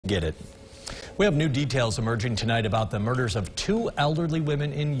get it. We have new details emerging tonight about the murders of 2 elderly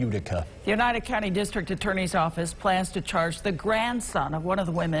women in Utica. The Oneida County District Attorney's Office plans to charge the grandson of one of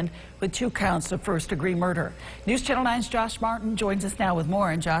the women with 2 counts of first-degree murder. News Channel 9's Josh Martin joins us now with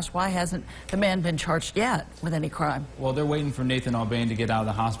more. And Josh, why hasn't the man been charged yet with any crime? Well, they're waiting for Nathan Albane to get out of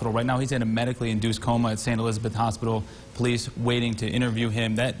the hospital. Right now, he's in a medically induced coma at St. Elizabeth Hospital. Police waiting to interview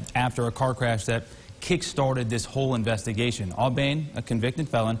him. That after a car crash that kick-started this whole investigation. Albane, a convicted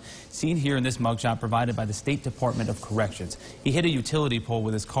felon, seen here in this mugshot provided by the State Department of Corrections. He hit a utility pole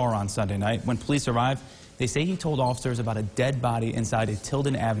with his car on Sunday night. When police arrived, they say he told officers about a dead body inside a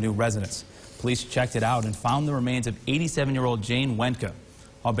Tilden Avenue residence. Police checked it out and found the remains of 87-year-old Jane Wenka.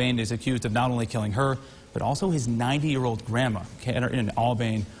 Albane is accused of not only killing her, but also his 90-year-old grandma, Karen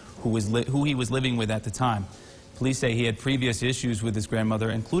Albane, who he was living with at the time. Police say he had previous issues with his grandmother,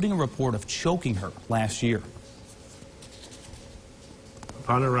 including a report of choking her last year.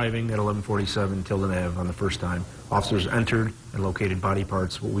 Upon arriving at 1147 Tilden Ave on the first time, officers entered and located body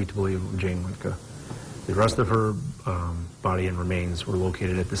parts, what we believe were Jane Wenka. The rest of her body and remains were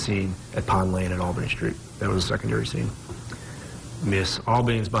located at the scene at Pond Lane at Albany Street. That was a secondary scene. Miss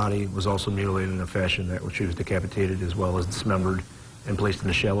Albane's body was also mutilated in a fashion that she was decapitated as well as dismembered and placed in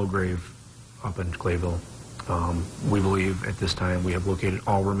a shallow grave up in Clayville. We believe at this time we have located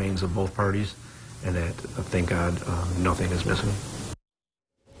all remains of both parties and that, thank God, nothing is missing.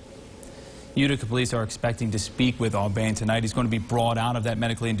 Utica police are expecting to speak with Albane tonight. He's going to be brought out of that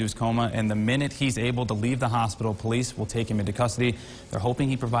medically induced coma, and the minute he's able to leave the hospital, police will take him into custody. They're hoping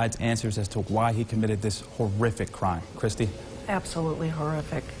he provides answers as to why he committed this horrific crime. Christy? Absolutely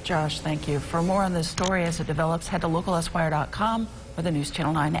horrific. Josh, thank you. For more on this story as it develops, head to localesquire.com or the News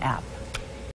Channel 9 app.